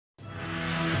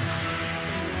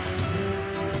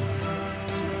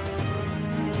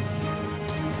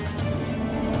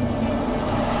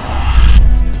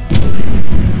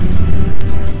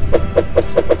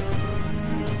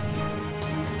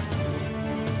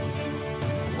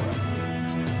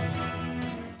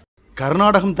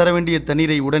கர்நாடகம் தர வேண்டிய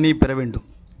தண்ணீரை உடனே பெற வேண்டும்.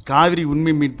 காவிரி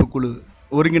உண்மை மீட்பு குழு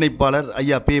ஒருங்கிணைப்பாளர்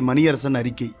ஐயா பே. யரசன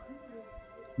அறிக்கை.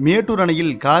 மேட்டூர்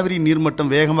அணையில் காவிரி நீர்மட்டம்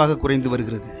வேகமாக குறைந்து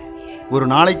வருகிறது. ஒரு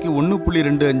நாளைக்கு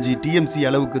 1.25 TMC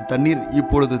அளவுக்கு தண்ணீர்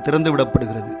இப்பொழுது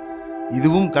திறந்துவிடப்படுகிறது.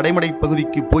 இதுவும் கடைமடை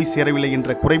பகுதிக்கு போய் சேரவில்லை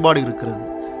என்ற குறைபாடு இருக்கிறது.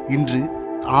 இன்று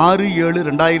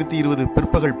 6/7/2020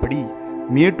 பிற்பகல் படி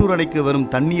மேட்டூர் அணைக்கு வரும்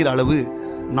தண்ணீர் அளவு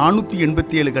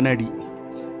 487 கன அடி.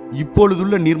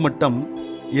 இப்பொழுதுள்ள நீர்மட்டம்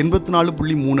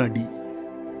 84.3 அடி.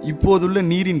 இப்போதுள்ள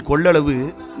நீரின் கொள்ளளவு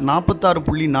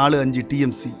 46.45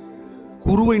 TMC.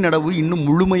 குறுவை நடவு இன்னும்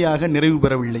முழுமையாக நிறைவு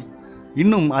பெறவில்லை.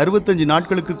 இன்னும் 65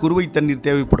 நாட்களுக்கு குறுவை தண்ணீர்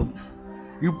தேவைப்படும்.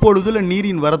 இப்பொழுதுள்ள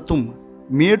நீரின் வரத்தும்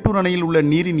மேட்டூர் அணையில் உள்ள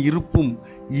நீரின் இருப்பும்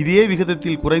இதே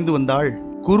விகிதத்தில் குறைந்து வந்தால்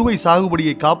குறுவை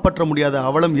சாகுபடியை காப்பாற்ற முடியாத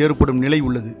அவலம் ஏற்படும் நிலை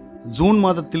உள்ளது. ஜூன்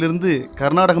மாதத்திலிருந்து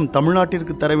கர்நாடகம்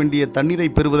தமிழ்நாட்டிற்கு தர வேண்டிய தண்ணீரை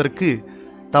பெறுவதற்கு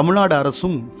தமிழ்நாடு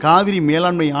அரசும் காவிரி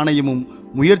மேலாண்மை ஆணையமும்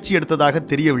முயற்சி எடுத்ததாக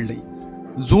தெரியவில்லை.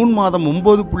 ஜூன் மாதம்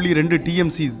 9.2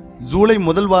 TMC, ஜூலை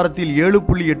முதல் வாரத்தில்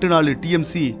 7.84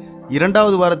 TMC,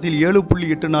 இரண்டாவது வாரத்தில்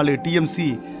 7.84 TMC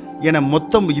என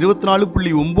மொத்தம்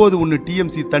 24.91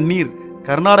 TMC தண்ணீர்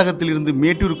கர்நாடகத்திலிருந்து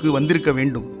மேட்டூருக்கு வந்திருக்க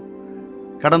வேண்டும்.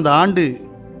 கடந்த ஆண்டு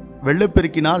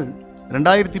வெள்ளப்பெருக்கினால்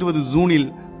 2020 ஜூனில்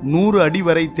 100 அடி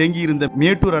வரை தேங்கியிருந்த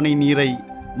மேட்டூர் அணை நீரை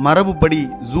மரபுப்படி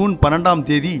ஜூன் 12ஆம்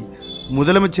தேதி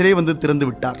முதலமைச்சரே வந்து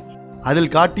திறந்துவிட்டார்.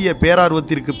 அதில் காட்டிய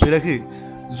பேரார்வத்திற்கு பிறகு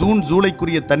ஜூன்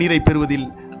ஜூலைக்குரிய தண்ணீரை பெறுவதில்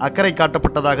அக்கறை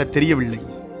காட்டப்பட்டதாக தெரியவில்லை.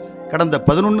 கடந்த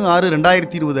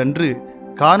 11/6/2020 அன்று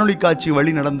காணொலி காட்சி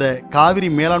வழி நடந்த காவிரி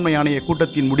மேலாண்மை ஆணைய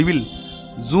கூட்டத்தின் முடிவில்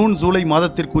ஜூன் ஜூலை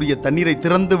மாதத்திற்குரிய தண்ணீரை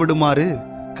திறந்து விடுமாறு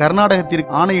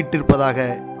கர்நாடகத்திற்கு ஆணையிட்டிருப்பதாக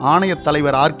ஆணைய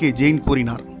தலைவர் R.K. ஜெயின்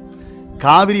கூறினார்.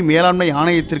 காவிரி மேலாண்மை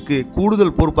ஆணையத்திற்கு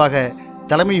கூடுதல் பொறுப்பாக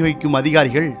தலைமை வகிக்கும்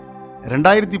அதிகாரிகள்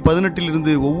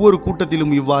 2018 ஒவ்வொரு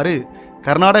கூட்டத்திலும் இவ்வாறு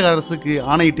கர்நாடக அரசுக்கு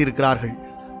ஆணையிட்டிருக்கிறார்கள்.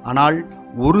 ஆனால்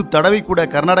ஒரு தடவை கூட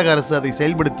கர்நாடக அரசு அதை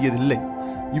செயல்படுத்தியதில்லை.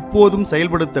 இப்போதும்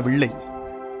செயல்படுத்தவில்லை.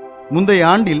 முந்தைய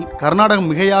ஆண்டில் கர்நாடகம்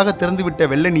மிகையாக திறந்துவிட்ட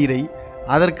வெள்ள நீரை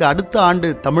அதற்கு அடுத்த ஆண்டு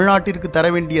தமிழ்நாட்டிற்கு தர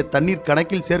வேண்டிய தண்ணீர்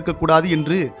கணக்கில் சேர்க்கக்கூடாது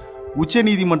என்று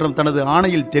உச்சநீதிமன்றம் தனது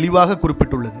ஆணையில் தெளிவாக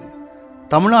குறிப்பிட்டுள்ளது.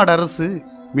 தமிழ்நாடு அரசு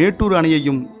மேட்டூர்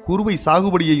அணையையும் குறுவை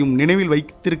சாகுபடியையும் நினைவில்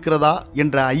வைத்திருக்கிறதா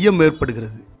என்ற ஐயம்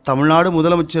ஏற்படுகிறது. தமிழ்நாடு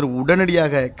முதலமைச்சர்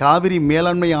உடனடியாக காவிரி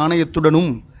மேலாண்மை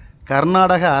ஆணையத்துடனும்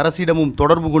கர்நாடக அரசிடமும்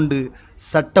தொடர்பு கொண்டு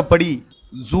சட்டப்படி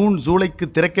ஜூன் ஜூலைக்கு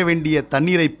திறக்க வேண்டிய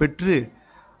தண்ணீரை பெற்று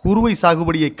குறுவை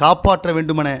சாகுபடியை காப்பாற்ற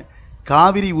வேண்டுமென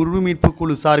காவிரி உரிமை மீட்பு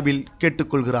குழு சார்பில்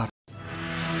கேட்டுக்கொள்கிறார்.